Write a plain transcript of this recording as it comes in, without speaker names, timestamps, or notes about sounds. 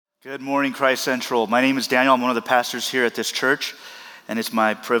Good morning, Christ Central. My name is Daniel. I'm one of the pastors here at this church, and it's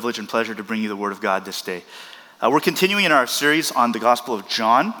my privilege and pleasure to bring you the Word of God this day. We're continuing in our series on the Gospel of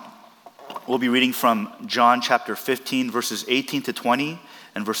John. We'll be reading from John chapter 15, verses 18 to 20,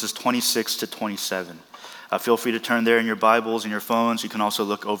 and verses 26 to 27. Feel free to turn there in your Bibles and your phones. You can also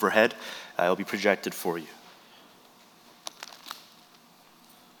look overhead. It'll be projected for you.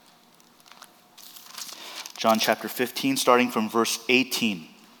 John chapter 15, starting from verse 18.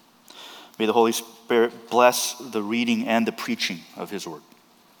 May the Holy Spirit bless the reading and the preaching of His word.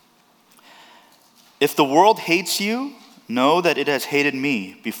 If the world hates you, know that it has hated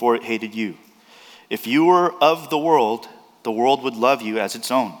me before it hated you. If you were of the world would love you as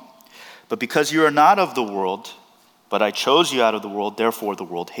its own. But because you are not of the world, but I chose you out of the world, therefore the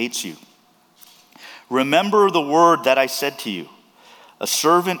world hates you. Remember the word that I said to you. A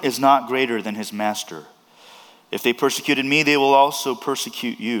servant is not greater than his master. If they persecuted me, they will also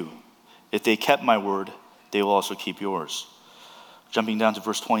persecute you. If they kept my word, they will also keep yours. Jumping down to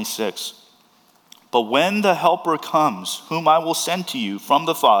verse 26. But when the Helper comes, whom I will send to you from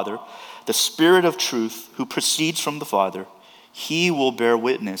the Father, the Spirit of truth, who proceeds from the Father, He will bear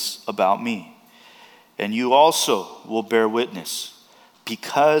witness about me. And you also will bear witness,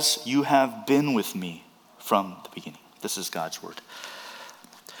 because you have been with me from the beginning. This is God's word.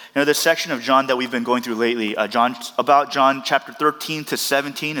 You know, this section of John that we've been going through lately, John chapter 13 to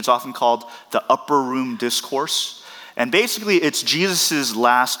 17, it's often called the Upper Room Discourse. And basically, it's Jesus'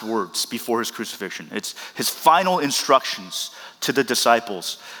 last words before his crucifixion. It's his final instructions to the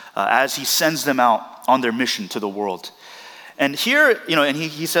disciples as he sends them out on their mission to the world. And here, and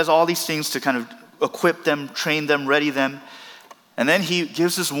he says all these things to kind of equip them, train them, ready them. And then he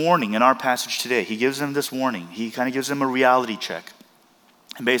gives this warning in our passage today. He gives them this warning. He kind of gives them a reality check.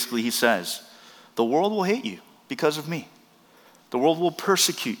 And basically he says, the world will hate you because of me. The world will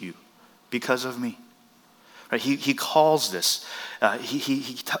persecute you because of me. Right? He calls this.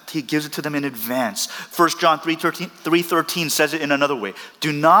 He gives it to them in advance. 1 John 3:13 says it in another way.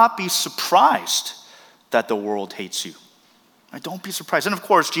 Do not be surprised that the world hates you. Right? Don't be surprised. And of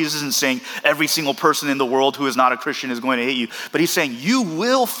course, Jesus isn't saying every single person in the world who is not a Christian is going to hate you. But he's saying you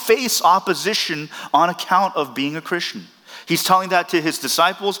will face opposition on account of being a Christian. He's telling that to his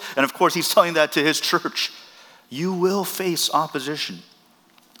disciples, and of course he's telling that to his church. You will face opposition.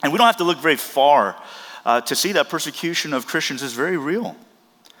 And we don't have to look very far to see that persecution of Christians is very real.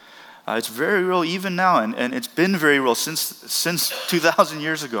 It's very real even now, and it's been very real since 2,000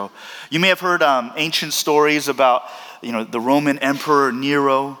 years ago. You may have heard ancient stories about the Roman Emperor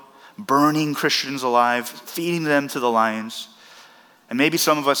Nero burning Christians alive, feeding them to the lions. And maybe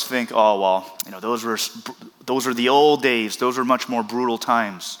some of us think, oh, well, those were the old days. Those were much more brutal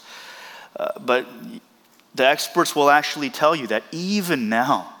times. But the experts will actually tell you that even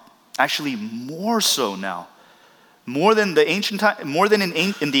now, actually more so now, more than in the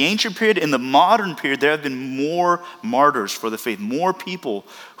ancient period, in the modern period, there have been more martyrs for the faith, more people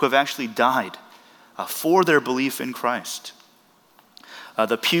who have actually died for their belief in Christ.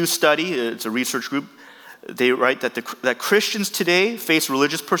 The Pew Study, it's a research group, they write that Christians today face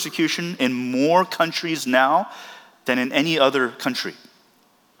religious persecution in more countries now than in any other country.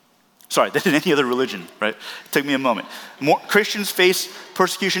 Than in any other religion, right? It took me a moment. Christians face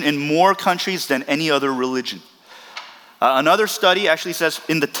persecution in more countries than any other religion. Another study actually says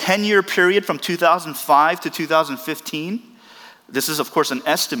in the 10-year period from 2005 to 2015, this is of course an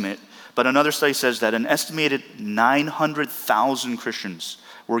estimate, but another study says that an estimated 900,000 Christians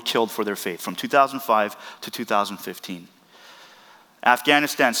were killed for their faith from 2005 to 2015.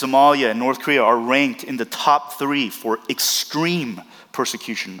 Afghanistan, Somalia, and North Korea are ranked in the top 3 for extreme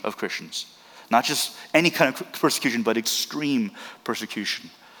persecution of Christians. Not just any kind of persecution, but extreme persecution.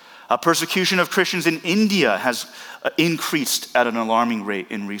 Persecution of Christians in India has increased at an alarming rate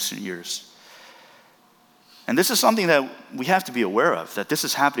in recent years. And this is something that we have to be aware of, that this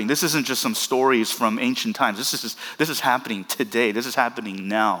is happening. This isn't just some stories from ancient times. This is happening today. This is happening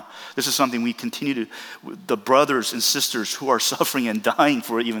now. This is something we continue the brothers and sisters who are suffering and dying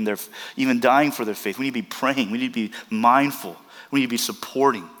for even dying for their faith. We need to be praying. We need to be mindful. We need to be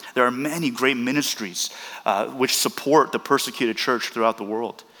supporting. There are many great ministries which support the persecuted church throughout the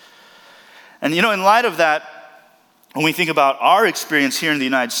world. And in light of that, when we think about our experience here in the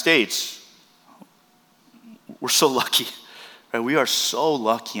United States, we're so lucky, right? We are so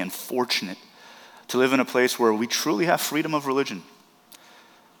lucky and fortunate to live in a place where we truly have freedom of religion.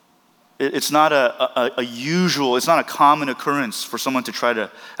 It's not it's not a common occurrence for someone to try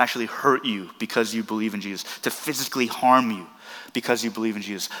to actually hurt you because you believe in Jesus, to physically harm you because you believe in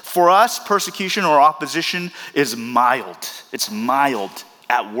Jesus. For us, persecution or opposition is mild. It's mild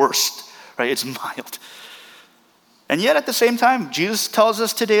at worst, right? It's mild. And yet at the same time, Jesus tells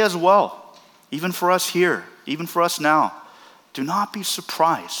us today as well, even for us here, even for us now, do not be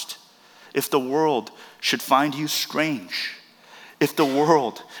surprised if the world should find you strange. If the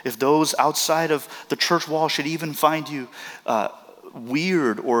world, if those outside of the church wall should even find you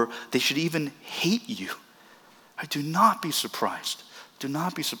weird, or they should even hate you. Do not be surprised. Do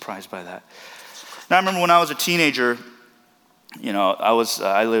not be surprised by that. Now, I remember when I was a teenager, I was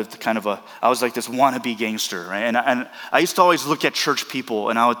like this wannabe gangster, right? And I used to always look at church people,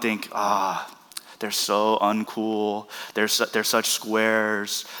 and I would think, they're so uncool. They're such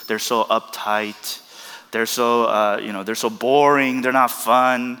squares. They're so uptight. They're so boring. They're not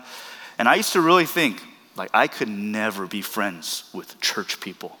fun. And I used to really think, like, I could never be friends with church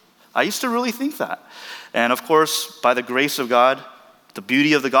people. I used to really think that. And of course, by the grace of God, the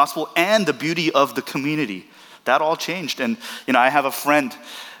beauty of the gospel and the beauty of the community, that all changed. And, I have a friend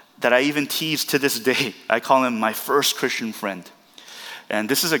that I even tease to this day. I call him my first Christian friend. And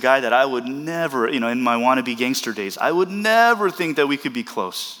this is a guy that I would never, in my wannabe gangster days, I would never think that we could be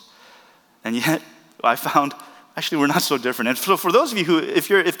close. And yet, I found, actually, we're not so different. And so for those of you who,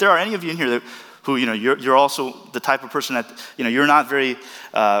 if there are any of you in here who, you're also the type of person that, you're not very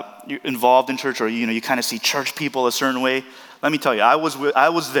involved in church, or, you kind of see church people a certain way. Let me tell you, I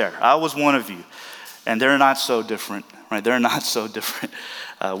was there. I was one of you. And they're not so different, right? They're not so different.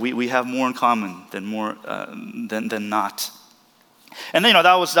 We have more in common than not. And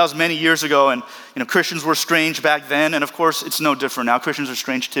that was many years ago, and Christians were strange back then, and of course it's no different now. Christians are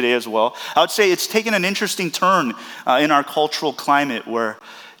strange today as well. I would say it's taken an interesting turn in our cultural climate, where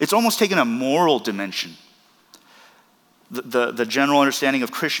it's almost taken a moral dimension. The general understanding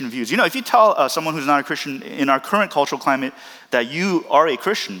of Christian views. If you tell someone who's not a Christian in our current cultural climate that you are a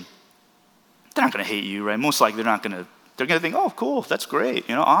Christian, they're not going to hate you, right? Most likely they're going to think, oh, cool, that's great,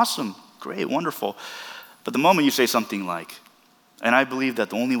 awesome, great, wonderful. But the moment you say something like, and I believe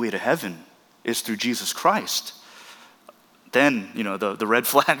that the only way to heaven is through Jesus Christ, then, the red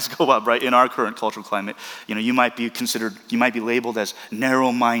flags go up, right, in our current cultural climate. You might be labeled as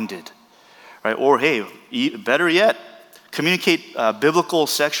narrow-minded, right? Or, hey, better yet, communicate biblical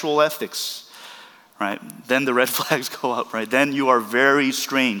sexual ethics, right? Then the red flags go up, right? Then you are very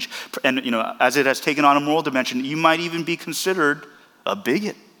strange. And, as it has taken on a moral dimension, you might even be considered a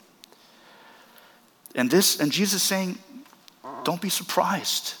bigot. And Jesus is saying, don't be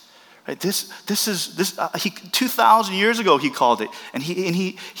surprised. Right? This 2,000 years ago he called it, and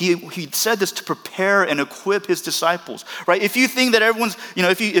he said this to prepare and equip his disciples. Right? If you think that everyone's,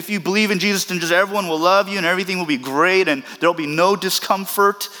 if you believe in Jesus, then just everyone will love you and everything will be great and there'll be no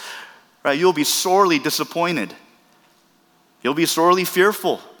discomfort, right? You'll be sorely disappointed. You'll be sorely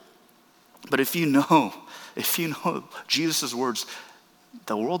fearful. But if you know Jesus' words,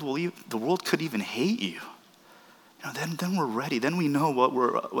 the world could even hate you. Then we're ready. Then we know what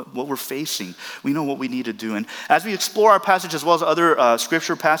we're facing. We know what we need to do. And as we explore our passage as well as other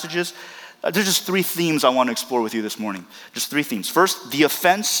scripture passages, there's just three themes I want to explore with you this morning. Just three themes. First, the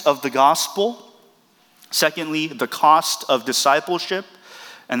offense of the gospel. Secondly, the cost of discipleship.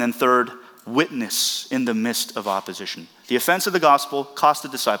 And then third, witness in the midst of opposition. The offense of the gospel, cost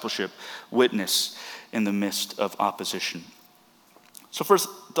of discipleship, witness in the midst of opposition. So first,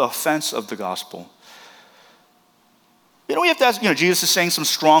 the offense of the gospel. We have to ask, Jesus is saying some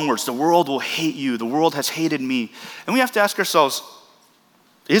strong words. The world will hate you. The world has hated me. And we have to ask ourselves,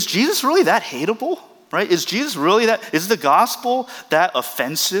 is Jesus really that hateable? Right? Is Jesus really is the gospel that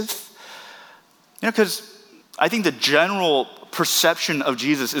offensive? Because I think the general perception of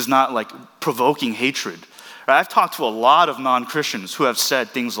Jesus is not like provoking hatred. Right? I've talked to a lot of non-Christians who have said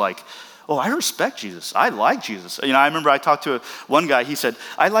things like, oh, I respect Jesus. I like Jesus. I remember I talked to one guy. He said,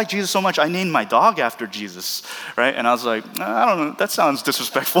 I like Jesus so much, I named my dog after Jesus, right? And I was like, I don't know. That sounds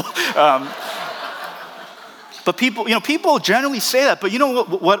disrespectful. But people generally say that. But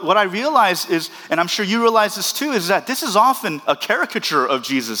what I realize is, and I'm sure you realize this too, is that this is often a caricature of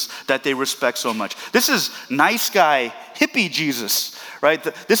Jesus that they respect so much. This is nice guy, hippie Jesus, right?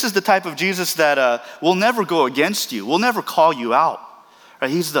 This is the type of Jesus that will never go against you, will never call you out. Right?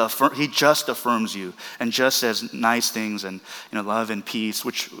 He just affirms you and just says nice things and love and peace,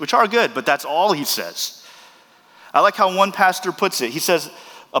 which are good, but that's all he says. I like how one pastor puts it. He says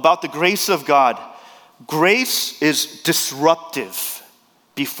about the grace of God, grace is disruptive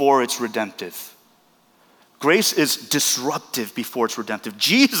before it's redemptive. Grace is disruptive before it's redemptive.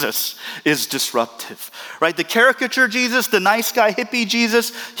 Jesus is disruptive, right? The caricature Jesus, the nice guy hippie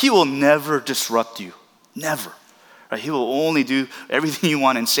Jesus, he will never disrupt you, never. Right? He will only do everything you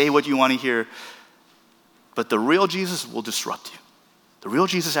want and say what you want to hear. But the real Jesus will disrupt you. The real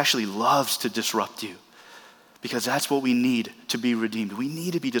Jesus actually loves to disrupt you, because that's what we need to be redeemed. We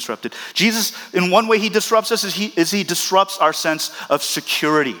need to be disrupted. Jesus, in one way he disrupts us, is he disrupts our sense of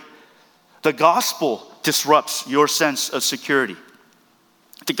security. The gospel disrupts your sense of security.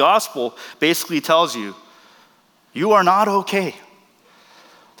 The gospel basically tells you, you are not okay.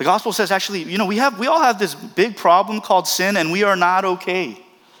 The gospel says, actually, we all have this big problem called sin, and we are not okay.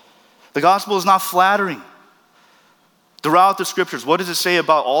 The gospel is not flattering. Throughout the scriptures, what does it say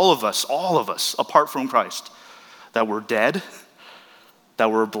about all of us, apart from Christ? That we're dead,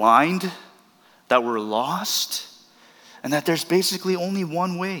 that we're blind, that we're lost, and that there's basically only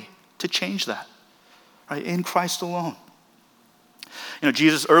one way to change that, right? In Christ alone.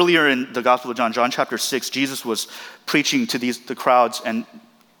 Jesus, earlier in the Gospel of John chapter 6, Jesus was preaching to the crowds, and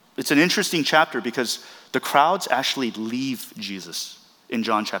it's an interesting chapter because the crowds actually leave Jesus in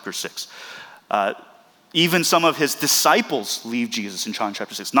John chapter 6. Even some of his disciples leave Jesus in John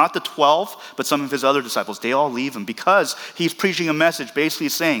chapter 6. Not the 12, but some of his other disciples. They all leave him because he's preaching a message basically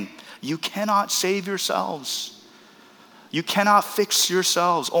saying, you cannot save yourselves. You cannot fix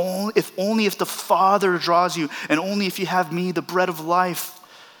yourselves. Only if the Father draws you, and only if you have me, the bread of life,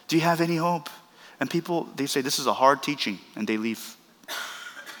 do you have any hope. And people, they say, this is a hard teaching, and they leave.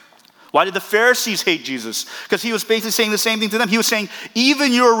 Why did the Pharisees hate Jesus? Because he was basically saying the same thing to them. He was saying,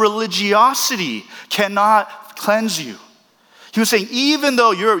 even your religiosity cannot cleanse you. He was saying, even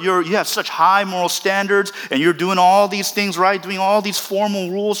though you have such high moral standards and you're doing all these things right, doing all these formal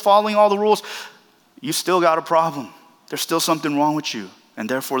rules, following all the rules, you still got a problem. There's still something wrong with you. And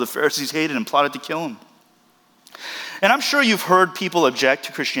therefore the Pharisees hated him, plotted to kill him. And I'm sure you've heard people object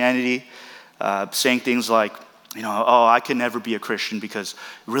to Christianity, saying things like, I can never be a Christian because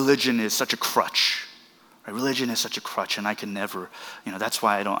religion is such a crutch. Right? Religion is such a crutch, and I can never, that's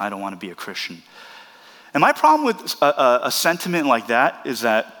why I don't want to be a Christian. And my problem with a sentiment like that is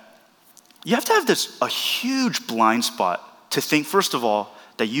that you have to have a huge blind spot to think, first of all,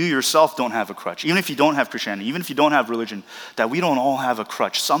 that you yourself don't have a crutch. Even if you don't have Christianity, even if you don't have religion, that we don't all have a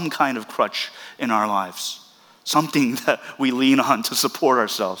crutch, some kind of crutch in our lives. Something that we lean on to support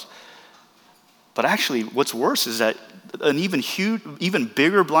ourselves. But actually, what's worse is that an even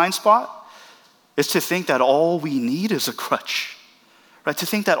bigger blind spot is to think that all we need is a crutch. Right? To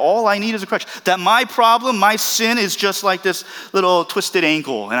think that all I need is a crutch. That my problem, my sin is just like this little twisted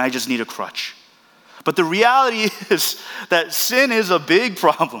ankle and I just need a crutch. But the reality is that sin is a big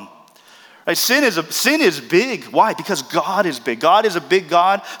problem. Right? Sin is big. Why? Because God is big. God is a big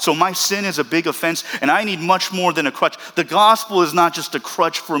God, so my sin is a big offense, and I need much more than a crutch. The gospel is not just a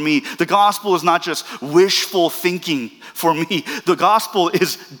crutch for me. The gospel is not just wishful thinking for me. The gospel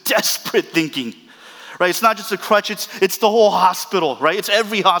is desperate thinking. Right? It's not just a crutch, it's the whole hospital, right? It's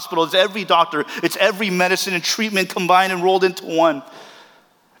every hospital, it's every doctor, it's every medicine and treatment combined and rolled into one.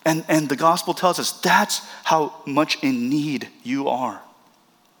 And the gospel tells us that's how much in need you are.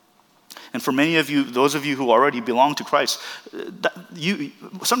 And for many of you, those of you who already belong to Christ,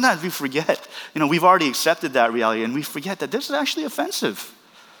 sometimes we forget. We've already accepted that reality, and we forget that this is actually offensive.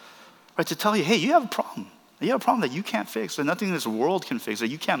 Right? To tell you, hey, you have a problem. You have a problem that you can't fix, that nothing in this world can fix, that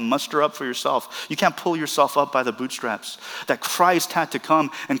you can't muster up for yourself. You can't pull yourself up by the bootstraps. That Christ had to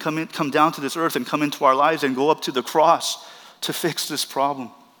come down to this earth and come into our lives and go up to the cross to fix this problem.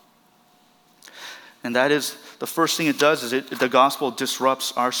 And that is, the first thing it does is the gospel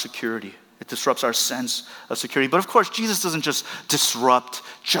disrupts our security. It disrupts our sense of security. But of course, Jesus doesn't just disrupt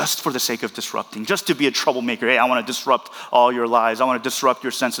just for the sake of disrupting, just to be a troublemaker. Hey, I want to disrupt all your lives. I want to disrupt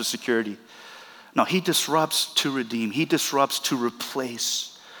your sense of security. No, he disrupts to redeem. He disrupts to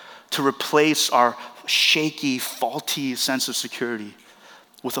replace our shaky, faulty sense of security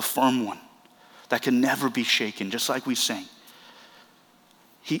with a firm one that can never be shaken, just like we sang.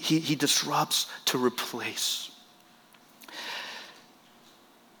 He disrupts to replace.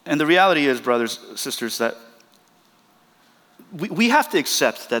 And the reality is, brothers, sisters, that we have to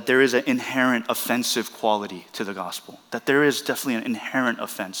accept that there is an inherent offensive quality to the gospel, that there is definitely an inherent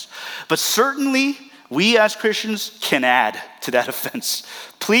offense. But certainly, we as Christians can add to that offense.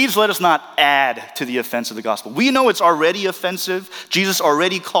 Please let us not add to the offense of the gospel. We know it's already offensive. Jesus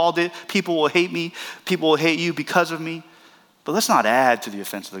already called it. People will hate me. People will hate you because of me. But let's not add to the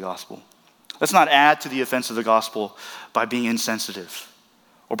offense of the gospel. Let's not add to the offense of the gospel by being insensitive,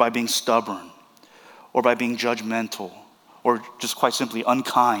 or by being stubborn, or by being judgmental, or just quite simply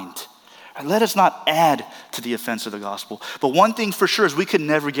unkind. And let us not add to the offense of the gospel. But one thing for sure is we could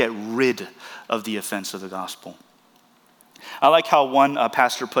never get rid of the offense of the gospel. I like how one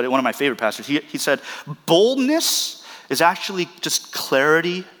pastor put it, one of my favorite pastors, he said, boldness is actually just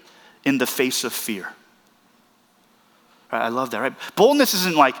clarity in the face of fear. Right? I love that, right? Boldness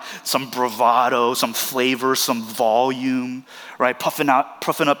isn't like some bravado, some flavor, some volume, right? Puffing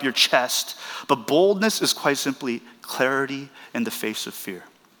up your chest. But boldness is quite simply clarity in the face of fear.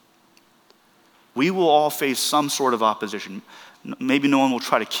 We will all face some sort of opposition. Maybe no one will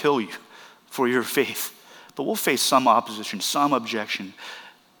try to kill you for your faith, but we'll face some opposition, some objection.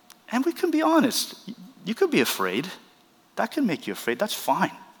 And we can be honest. You could be afraid. That can make you afraid. That's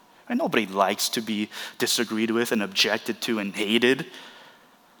fine. And nobody likes to be disagreed with and objected to and hated.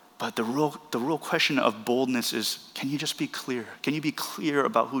 But the real question of boldness is, can you just be clear? Can you be clear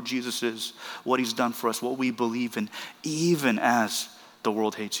about who Jesus is, what he's done for us, what we believe in, even as the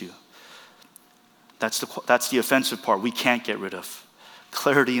world hates you? That's the offensive part we can't get rid of.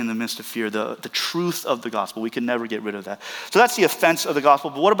 Clarity in the midst of fear, the truth of the gospel. We can never get rid of that. So that's the offense of the gospel.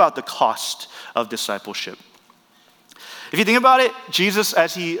 But what about the cost of discipleship? If you think about it, Jesus,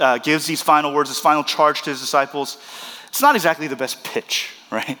 as he gives these final words, this final charge to his disciples, it's not exactly the best pitch,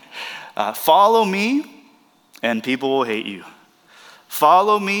 right? Follow me, and people will hate you.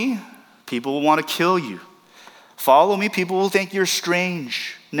 Follow me, people will want to kill you. Follow me, people will think you're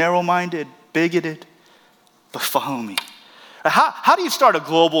strange, narrow-minded, bigoted. But follow me. How do you start a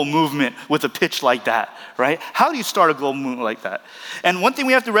global movement with a pitch like that, right? How do you start a global movement like that? And one thing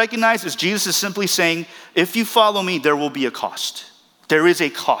we have to recognize is Jesus is simply saying, if you follow me, there will be a cost. There is a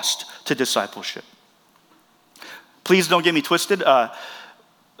cost to discipleship. Please don't get me twisted.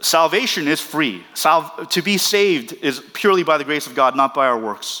 Salvation is free. To be saved is purely by the grace of God, not by our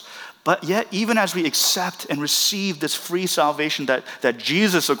works. But yet, even as we accept and receive this free salvation that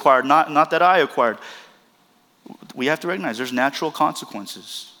Jesus acquired, not that I acquired, we have to recognize there's natural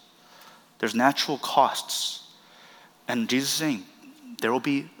consequences. There's natural costs. And Jesus is saying there will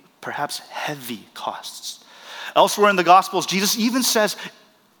be perhaps heavy costs. Elsewhere in the Gospels, Jesus even says,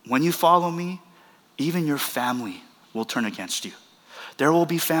 when you follow me, even your family will turn against you. There will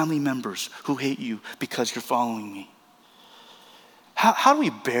be family members who hate you because you're following me. How do we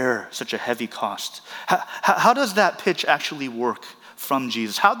bear such a heavy cost? How does that pitch actually work from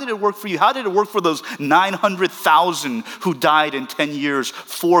Jesus? How did it work for you? How did it work for those 900,000 who died in 10 years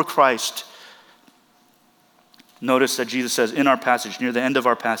for Christ? Notice that Jesus says in our passage, near the end of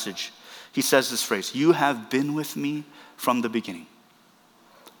our passage, he says this phrase, you have been with me from the beginning.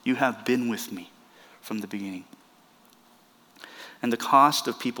 You have been with me from the beginning. And the cost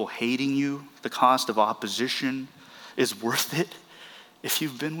of people hating you, the cost of opposition is worth it if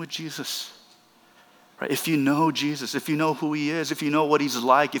you've been with Jesus. Right? If you know Jesus, if you know who he is, if you know what he's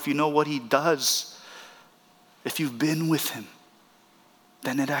like, if you know what he does, if you've been with him,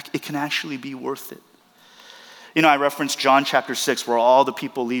 then it can actually be worth it. You know, I referenced John chapter 6 where all the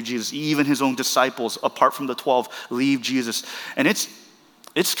people leave Jesus, even his own disciples, apart from the 12, leave Jesus. And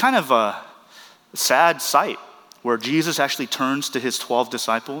it's kind of a sad sight where Jesus actually turns to his 12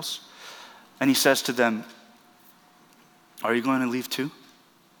 disciples and he says to them, are you going to leave too?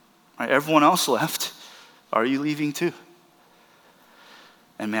 Right, everyone else left. Are you leaving too?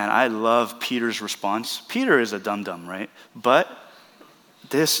 And man, I love Peter's response. Peter is a dum-dum, right? But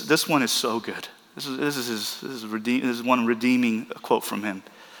this one is so good. This is one redeeming quote from him.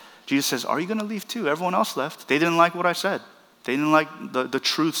 Jesus says, are you going to leave too? Everyone else left. They didn't like what I said. They didn't like the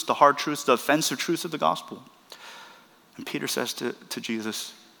truths, the hard truths, the offensive truths of the gospel. And Peter says to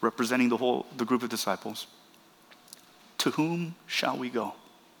Jesus, representing the group of disciples, to whom shall we go?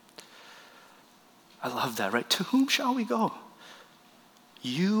 I love that, right? To whom shall we go?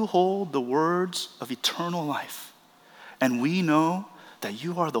 You hold the words of eternal life, and we know that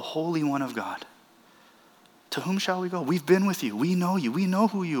you are the Holy One of God. To whom shall we go? We've been with you. We know you. We know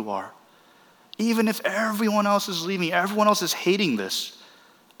who you are. Even if everyone else is leaving, everyone else is hating this,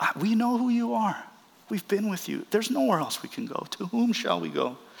 we know who you are. We've been with you. There's nowhere else we can go. To whom shall we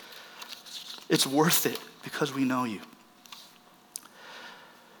go? It's worth it because we know you.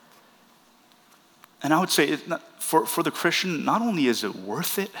 And I would say for the Christian, not only is it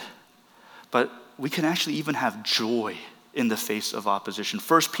worth it, but we can actually even have joy in the face of opposition.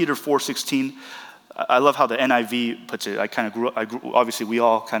 1 Peter 4:16, I love how the NIV puts it. Obviously we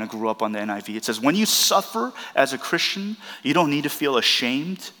all kind of grew up on the NIV. It says, when you suffer as a Christian, you don't need to feel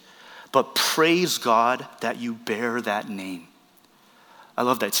ashamed, but praise God that you bear that name. I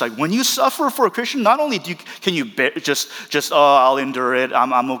love that. It's like when you suffer for a Christian, not only can you I'll endure it,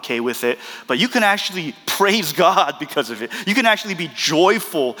 I'm okay with it, but you can actually praise God because of it. You can actually be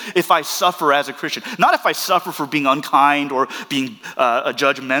joyful if I suffer as a Christian. Not if I suffer for being unkind or being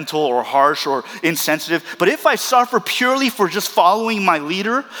judgmental or harsh or insensitive, but if I suffer purely for just following my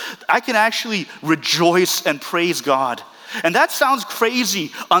leader, I can actually rejoice and praise God. And that sounds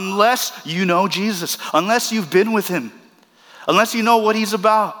crazy unless you know Jesus, unless you've been with him. unless you know what he's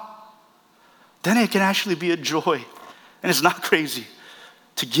about, then it can actually be a joy. And it's not crazy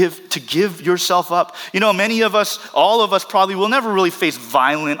to give yourself up. You know, many of us, all of us probably will never really face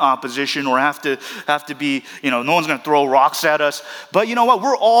violent opposition or have to be, no one's going to throw rocks at us. But you know what?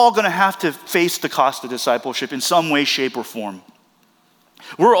 We're all going to have to face the cost of discipleship in some way, shape, or form.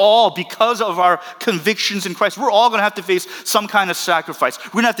 We're all, because of our convictions in Christ, we're all going to have to face some kind of sacrifice.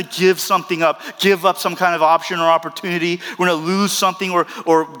 We're going to have to give something up, give up some kind of option or opportunity. We're going to lose something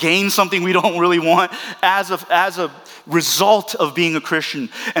or gain something we don't really want as a result of being a Christian.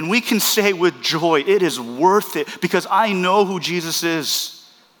 And we can say with joy, it is worth it because I know who Jesus is.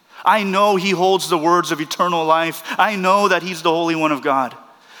 I know he holds the words of eternal life. I know that he's the Holy One of God.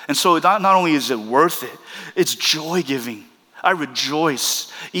 And so not only is it worth it, it's joy-giving. I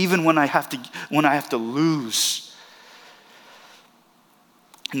rejoice even when I have to lose.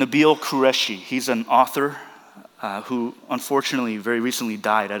 Nabil Qureshi, he's an author who unfortunately very recently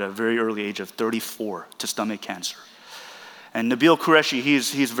died at a very early age of 34 to stomach cancer. And Nabil Qureshi,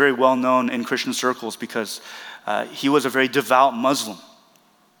 he's very well known in Christian circles because he was a very devout Muslim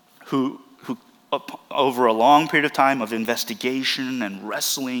who over a long period of time of investigation and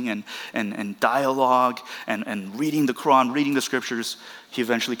wrestling and dialogue and reading the Quran, reading the scriptures, he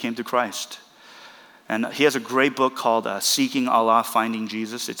eventually came to Christ. And he has a great book called Seeking Allah, Finding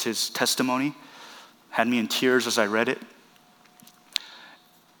Jesus. It's his testimony. Had me in tears as I read it.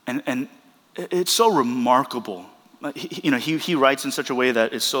 And it's so remarkable. He writes in such a way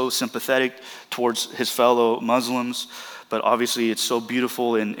that is so sympathetic towards his fellow Muslims, but obviously it's so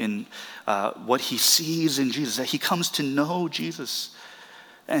beautiful in what he sees in Jesus, that he comes to know Jesus.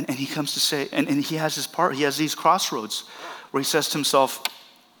 And he comes to say, and he has these crossroads where he says to himself,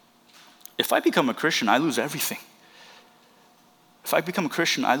 if I become a Christian, I lose everything. If I become a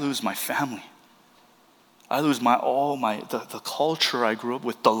Christian, I lose my family. I lose the culture I grew up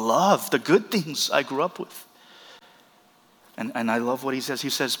with, the love, the good things I grew up with. And I love what he says. He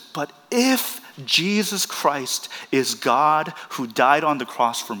says, but if Jesus Christ is God who died on the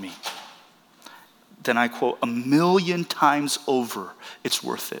cross for me, then I quote, 1,000,000 times over, it's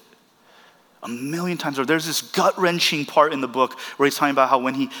worth it. 1,000,000 times over. There's this gut-wrenching part in the book where he's talking about how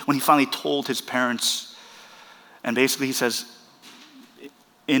when he finally told his parents, and basically he says,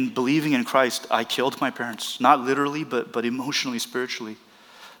 in believing in Christ, I killed my parents. Not literally, but emotionally, spiritually.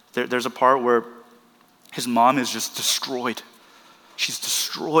 There's a part where his mom is just destroyed. She's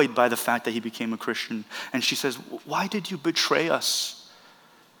destroyed by the fact that he became a Christian. And she says, why did you betray us?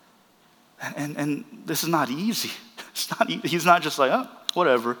 And this is not easy. He's not just like, oh,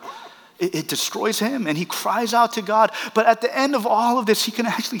 whatever. It destroys him, and he cries out to God. But at the end of all of this, he can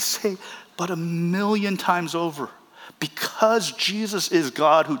actually say, but 1,000,000 times over, because Jesus is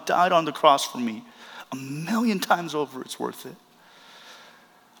God who died on the cross for me, 1,000,000 times over, it's worth it.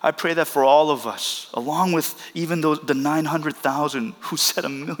 I pray that for all of us, along with even the 900,000 who said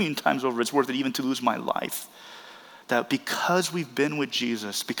 1,000,000 times over, it's worth it even to lose my life, that because we've been with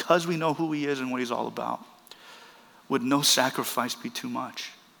Jesus, because we know who he is and what he's all about, would no sacrifice be too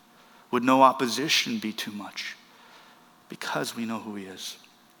much? Would no opposition be too much? Because we know who he is.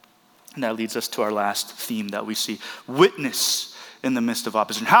 And that leads us to our last theme that we see, witness in the midst of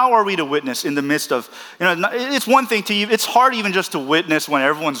opposition. How are we to witness in the midst of, it's one thing it's hard even just to witness when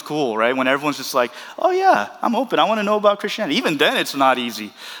everyone's cool, right? When everyone's just like, oh yeah, I'm open, I want to know about Christianity. Even then it's not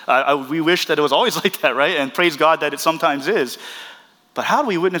easy. We wish that it was always like that, right? And praise God that it sometimes is. But how do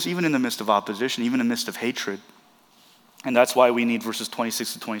we witness even in the midst of opposition, even in the midst of hatred? And that's why we need verses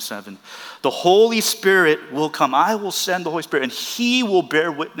 26 to 27. The Holy Spirit will come. I will send the Holy Spirit, and he will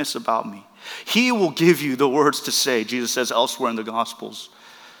bear witness about me. He will give you the words to say, Jesus says elsewhere in the Gospels.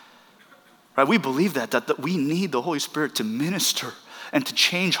 Right? We believe that we need the Holy Spirit to minister and to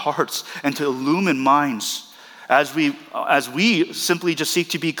change hearts and to illumine minds as we simply just seek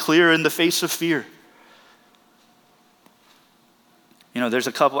to be clear in the face of fear. There's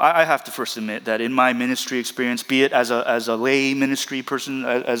a couple, I have to first admit that in my ministry experience, be it as a lay ministry person,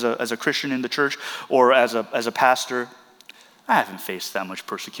 as a Christian in the church, or as a pastor, I haven't faced that much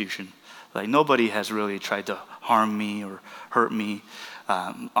persecution. Like nobody has really tried to harm me or hurt me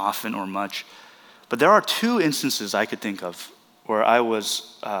often or much. But there are two instances I could think of where I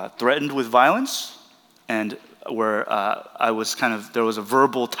was threatened with violence and where there was a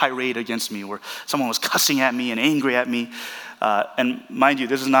verbal tirade against me, where someone was cussing at me and angry at me. And mind you,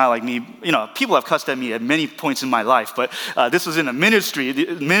 this is not like me, people have cussed at me at many points in my life, but this was in a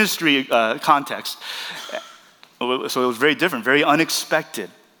ministry context. So it was very different, very unexpected.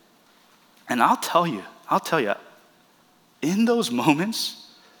 And I'll tell you, in those moments,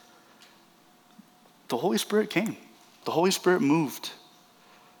 the Holy Spirit came. The Holy Spirit moved.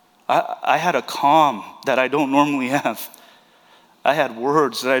 I had a calm that I don't normally have. I had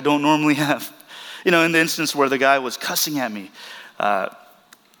words that I don't normally have. In the instance where the guy was cussing at me,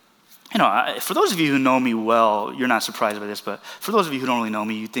 for those of you who know me well, you're not surprised by this, but for those of you who don't really know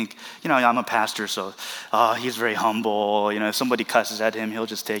me, you think, I'm a pastor, so he's very humble. If somebody cusses at him, he'll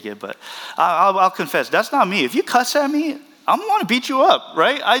just take it. But I'll confess, that's not me. If you cuss at me, I want to beat you up,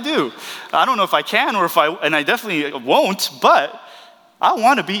 right? I do. I don't know if I can and I definitely won't, but I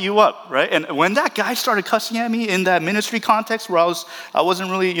want to beat you up, right? And when that guy started cussing at me in that ministry context where I wasn't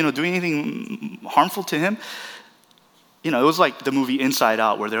really, doing anything harmful to him, it was like the movie Inside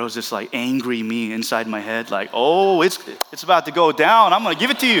Out where there was this like angry me inside my head, like, oh, it's about to go down. I'm going to give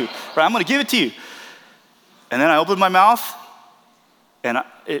it to you, right? I'm going to give it to you. And then I opened my mouth, and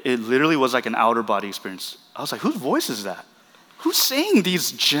it literally was like an outer body experience. I was like, whose voice is that? Who's saying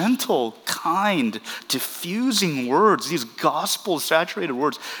these gentle, kind, diffusing words, these gospel-saturated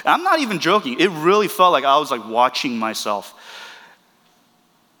words? And I'm not even joking. It really felt like I was like watching myself.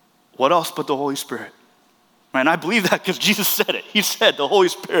 What else but the Holy Spirit? Right? And I believe that because Jesus said it. He said the Holy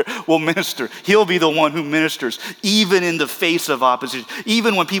Spirit will minister. He'll be the one who ministers, even in the face of opposition,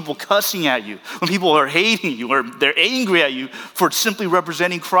 even when people cussing at you, when people are hating you, or they're angry at you for simply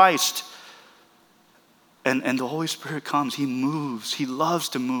representing Christ. And the Holy Spirit comes. He moves. He loves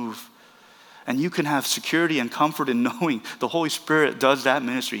to move. And you can have security and comfort in knowing the Holy Spirit does that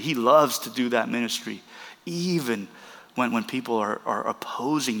ministry. He loves to do that ministry, even when people are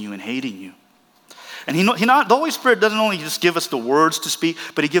opposing you and hating you. And the Holy Spirit doesn't only just give us the words to speak,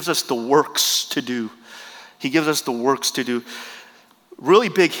 but he gives us the works to do. He gives us the works to do. Really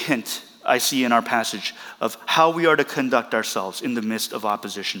big hint I see in our passage of how we are to conduct ourselves in the midst of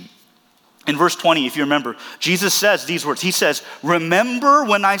opposition. In verse 20, if you remember, Jesus says these words. He says, remember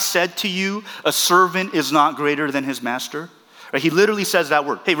when I said to you, a servant is not greater than his master? Right? He literally says that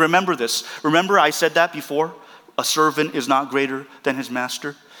word. Hey, remember this. Remember I said that before? A servant is not greater than his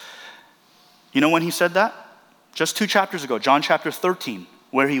master. You know when he said that? Just 2 chapters ago, John chapter 13,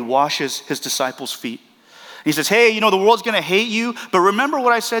 where he washes his disciples' feet. He says, hey, the world's going to hate you, but remember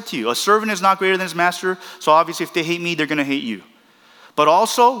what I said to you. A servant is not greater than his master, so obviously if they hate me, they're going to hate you. But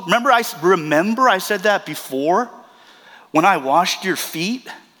also, remember I said that before? When I washed your feet,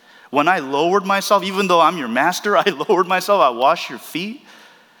 when I lowered myself, even though I'm your master, I lowered myself, I washed your feet.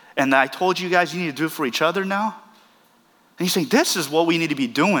 And I told you guys you need to do it for each other now. And he's saying this is what we need to be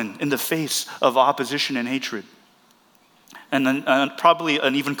doing in the face of opposition and hatred. And then probably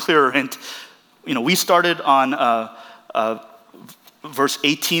an even clearer hint, we started on verse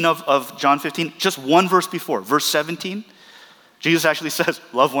 18 of John 15, just one verse before, verse 17. Jesus actually says,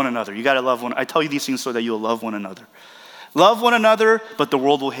 love one another. You got to love one. I tell you these things so that you'll love one another. Love one another, but the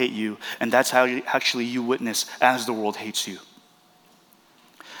world will hate you. And that's how you witness as the world hates you.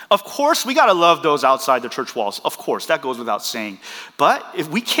 Of course, we got to love those outside the church walls. Of course, that goes without saying. But if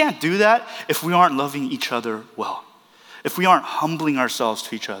we can't do that, if we aren't loving each other well, if we aren't humbling ourselves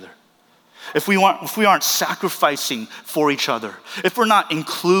to each other, if we aren't sacrificing for each other, if we're not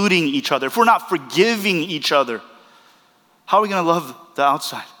including each other, if we're not forgiving each other, how are we going to love the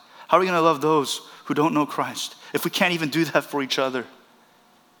outside? How are we going to love those who don't know Christ if we can't even do that for each other?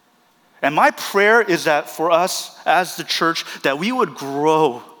 And my prayer is that for us as the church, that we would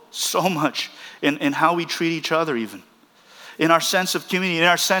grow so much in how we treat each other even. In our sense of community, in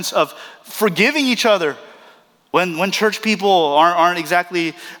our sense of forgiving each other. When church people aren't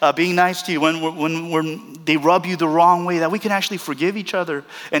exactly being nice to you, when they rub you the wrong way, that we can actually forgive each other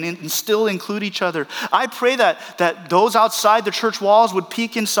and still include each other. I pray that those outside the church walls would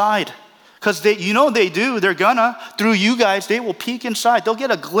peek inside. Because they do, they're gonna, through you guys, they will peek inside. They'll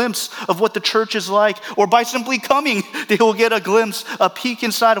get a glimpse of what the church is like. Or by simply coming, they will get a glimpse, a peek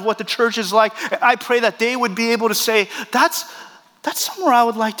inside of what the church is like. And I pray that they would be able to say, that's somewhere I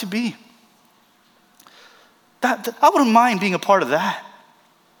would like to be. I wouldn't mind being a part of that.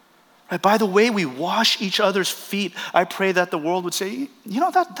 Right? By the way we wash each other's feet, I pray that the world would say,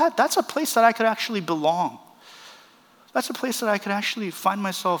 that's a place that I could actually belong. That's a place that I could actually find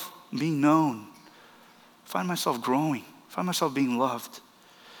myself being known, find myself growing, find myself being loved.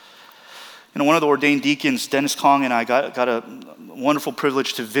 One of the ordained deacons, Dennis Kong, and I got a wonderful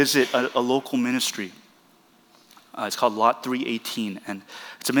privilege to visit a local ministry. It's called Lot 318, and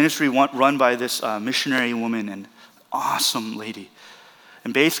it's a ministry run by this missionary woman, an awesome lady.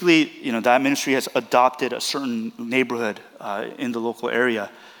 And basically, that ministry has adopted a certain neighborhood in the local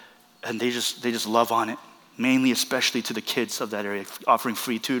area, and they just love on it, mainly especially to the kids of that area, offering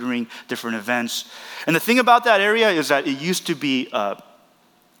free tutoring, different events. And the thing about that area is that it used to be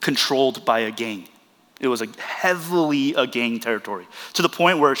controlled by a gang. It was heavily a gang territory, to the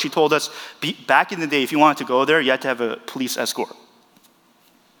point where she told us, back in the day, if you wanted to go there, you had to have a police escort.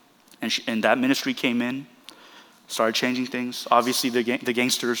 And that ministry came in, started changing things. Obviously, the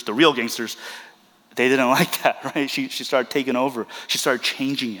gangsters, the real gangsters, they didn't like that, right? She started taking over. She started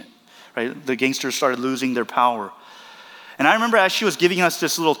changing it, right? The gangsters started losing their power. And I remember as she was giving us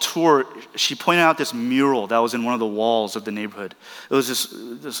this little tour, she pointed out this mural that was in one of the walls of the neighborhood. It was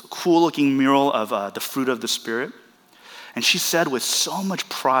this cool-looking mural of the fruit of the Spirit. And she said with so much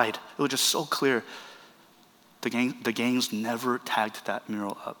pride, it was just so clear, the gangs never tagged that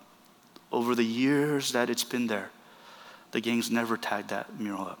mural up. Over the years that it's been there, the gangs never tagged that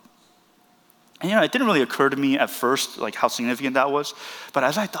mural up. And it didn't really occur to me at first, like how significant that was. But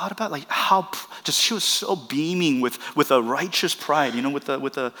as I thought about, like she was so beaming with a righteous pride, with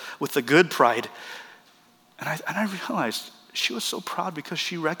the good pride. And I realized she was so proud because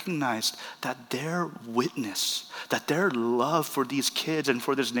she recognized that their witness, that their love for these kids and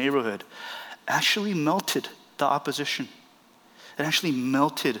for this neighborhood actually melted the opposition. It actually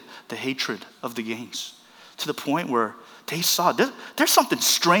melted the hatred of the gangs to the point where they saw there's something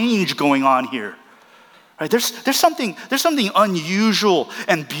strange going on here. Right? There's something unusual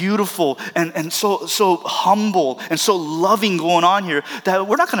and beautiful and so humble and so loving going on here that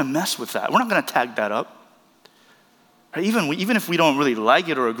we're not going to mess with that. We're not going to tag that up. Right? Even if we don't really like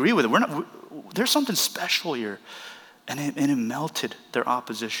it or agree with it, there's something special here. And it melted their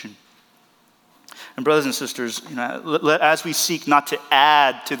opposition. And brothers and sisters, as we seek not to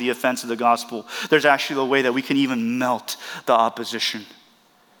add to the offense of the gospel, there's actually a way that we can even melt the opposition.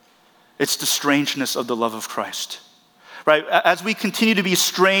 It's the strangeness of the love of Christ. Right? As we continue to be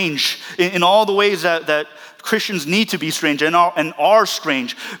strange in all the ways that Christians need to be strange and are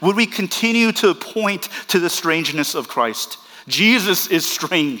strange, would we continue to point to the strangeness of Christ? Jesus is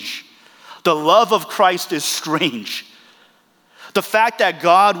strange. The love of Christ is strange. The fact that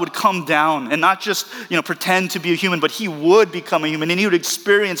God would come down and not just, pretend to be a human, but he would become a human and he would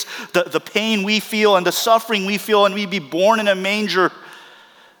experience the pain we feel and the suffering we feel and we'd be born in a manger.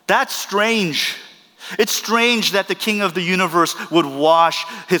 That's strange. It's strange that the King of the universe would wash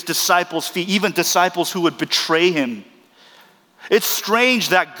his disciples' feet, even disciples who would betray him. It's strange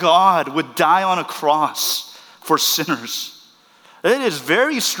that God would die on a cross for sinners. It is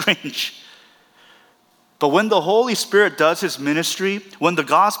very strange. But when the Holy Spirit does his ministry, when the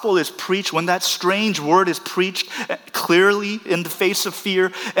gospel is preached, when that strange word is preached clearly in the face of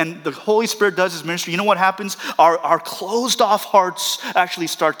fear, and the Holy Spirit does his ministry, you know what happens? Our closed off hearts actually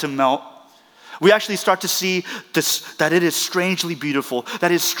start to melt. We actually start to see that it is strangely beautiful,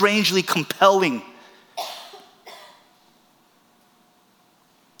 that is strangely compelling.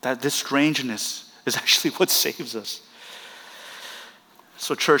 That this strangeness is actually what saves us.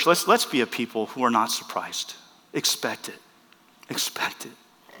 So church, let's be a people who are not surprised. Expect it. Expect it.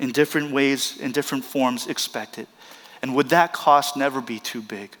 In different ways, in different forms, expect it. And would that cost never be too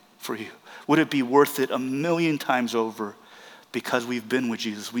big for you? Would it be worth it 1,000,000 times over? Because we've been with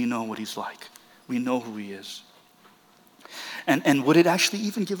Jesus. We know what he's like. We know who he is. And would it actually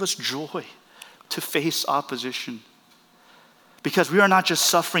even give us joy to face opposition? Because we are not just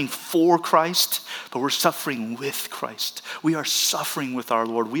suffering for Christ, but we're suffering with Christ. We are suffering with our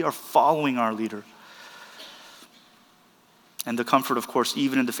Lord. We are following our leader. And the comfort, of course,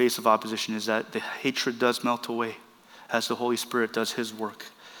 even in the face of opposition, is that the hatred does melt away as the Holy Spirit does his work.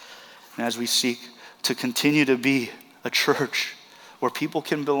 And as we seek to continue to be a church where people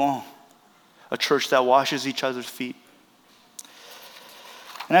can belong, a church that washes each other's feet.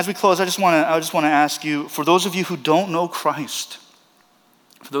 And as we close, I just want to ask you, for those of you who don't know Christ,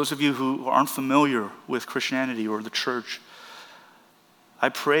 for those of you who aren't familiar with Christianity or the church, I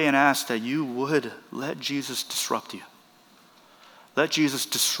pray and ask that you would let Jesus disrupt you. Let Jesus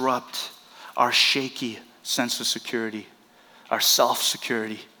disrupt our shaky sense of security, our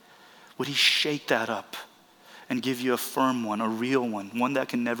self-security. Would he shake that up and give you a firm one, a real one that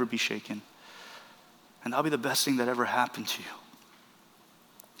can never be shaken? And that'll be the best thing that ever happened to you.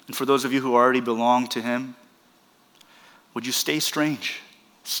 And for those of you who already belong to him, would you stay strange?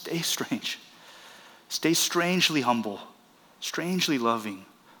 Stay strange. Stay strangely humble, strangely loving,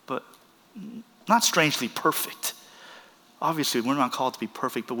 but not strangely perfect. Obviously, we're not called to be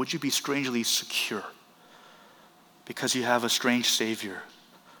perfect, but would you be strangely secure? Because you have a strange Savior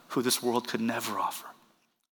who this world could never offer.